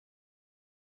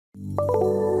Hello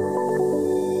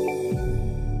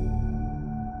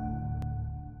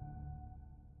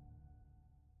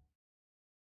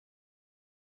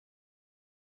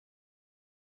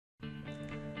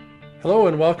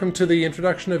and welcome to the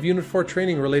introduction of Unit 4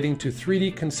 training relating to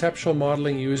 3D conceptual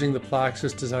modeling using the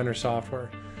PLAXIS Designer software.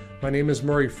 My name is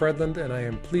Murray Fredland and I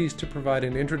am pleased to provide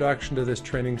an introduction to this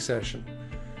training session.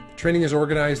 The training is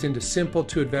organized into simple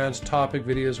to advanced topic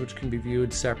videos which can be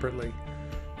viewed separately.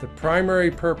 The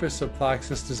primary purpose of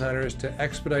PLAXIS Designer is to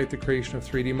expedite the creation of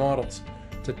 3D models.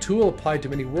 It's a tool applied to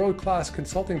many world-class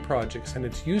consulting projects, and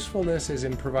its usefulness is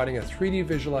in providing a 3D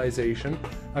visualization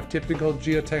of typical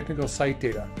geotechnical site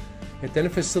data. It then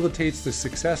facilitates the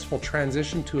successful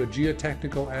transition to a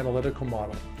geotechnical analytical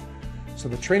model. So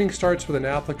the training starts with an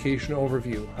application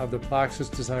overview of the PLAXIS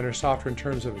Designer software in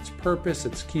terms of its purpose,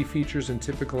 its key features, and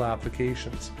typical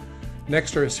applications.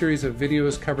 Next are a series of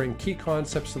videos covering key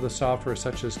concepts of the software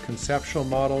such as conceptual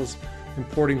models,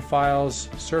 importing files,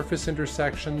 surface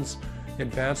intersections,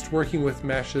 advanced working with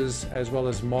meshes, as well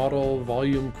as model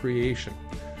volume creation.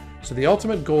 So the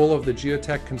ultimate goal of the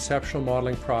geotech conceptual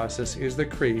modeling process is the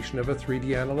creation of a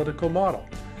 3D analytical model.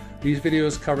 These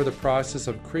videos cover the process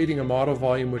of creating a model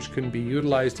volume which can be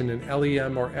utilized in an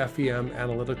LEM or FEM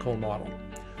analytical model.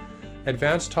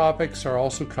 Advanced topics are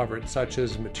also covered, such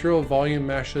as material volume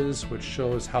meshes, which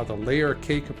shows how the layer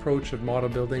cake approach of model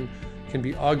building can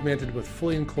be augmented with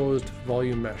fully enclosed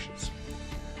volume meshes.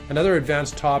 Another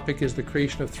advanced topic is the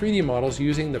creation of 3D models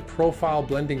using the profile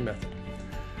blending method.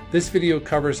 This video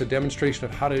covers a demonstration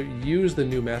of how to use the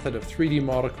new method of 3D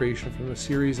model creation from a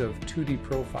series of 2D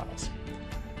profiles.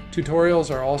 Tutorials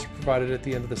are also provided at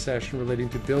the end of the session relating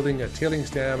to building a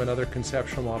tailings dam and other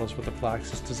conceptual models with the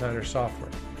PLAXIS Designer software.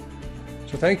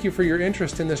 So thank you for your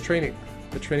interest in this training.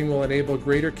 The training will enable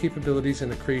greater capabilities in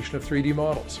the creation of 3D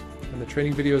models, and the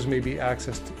training videos may be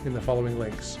accessed in the following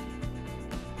links.